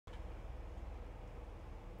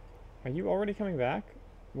Are you already coming back?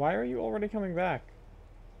 Why are you already coming back?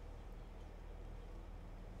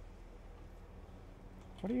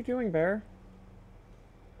 What are you doing, bear?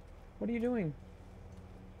 What are you doing?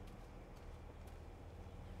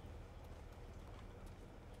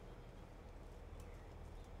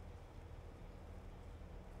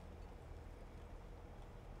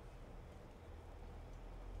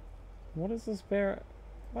 What is this bear?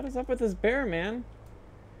 What is up with this bear, man?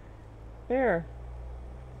 Bear.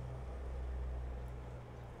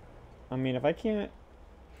 I mean, if I can't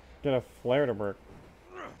get a flare to work,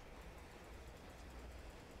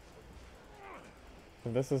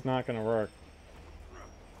 if this is not gonna work.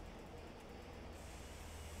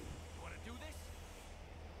 You want to do this?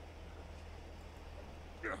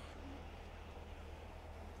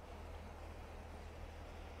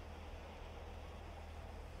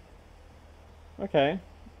 Okay.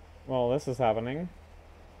 Well, this is happening.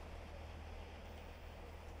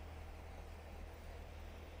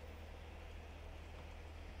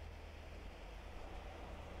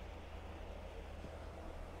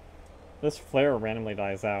 This flare randomly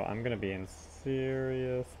dies out. I'm gonna be in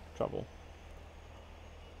serious trouble.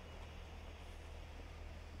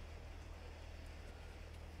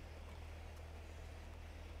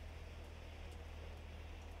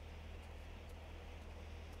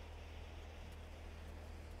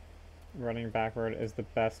 Running backward is the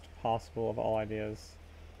best possible of all ideas.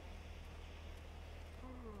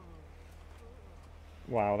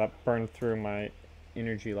 Wow, that burned through my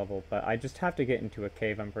energy level, but I just have to get into a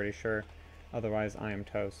cave, I'm pretty sure. Otherwise, I am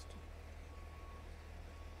toast.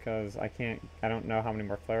 Because I don't know how many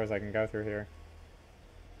more flares I can go through here.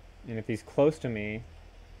 And if he's close to me,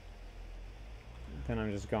 then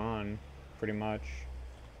I'm just gone, pretty much,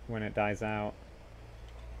 when it dies out.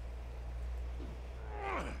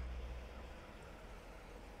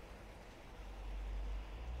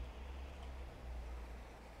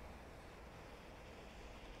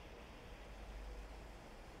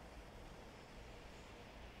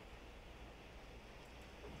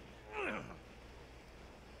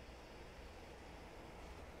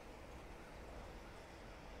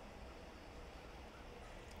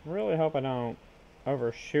 Really hope I don't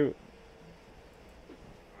overshoot.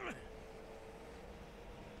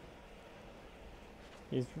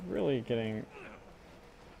 He's really getting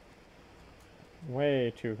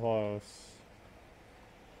way too close.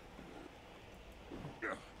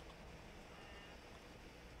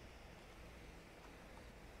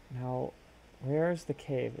 Now, where's the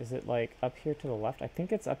cave? Is it like up here to the left? I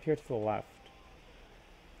think it's up here to the left.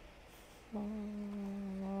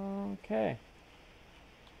 Okay.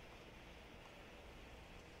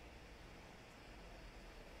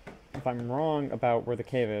 If I'm wrong about where the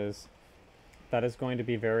cave is, that is going to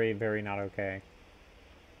be very, very not okay.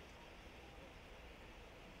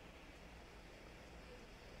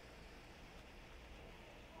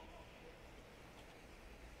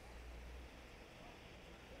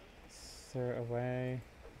 Is there a way?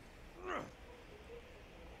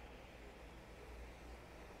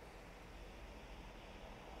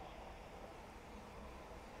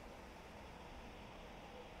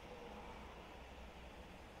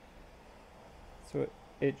 So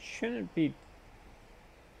it shouldn't be... I'm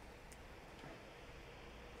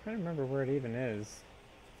trying to remember where it even is.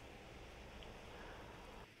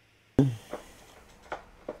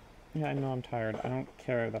 Yeah, I know I'm tired. I don't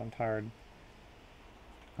care that I'm tired.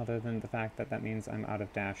 Other than the fact that that means I'm out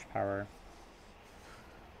of dash power.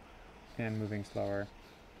 And moving slower.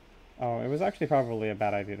 Oh, it was actually probably a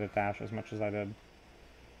bad idea to dash as much as I did.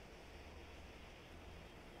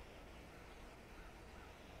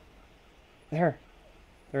 There!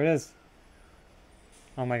 There it is!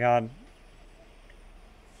 Oh my god.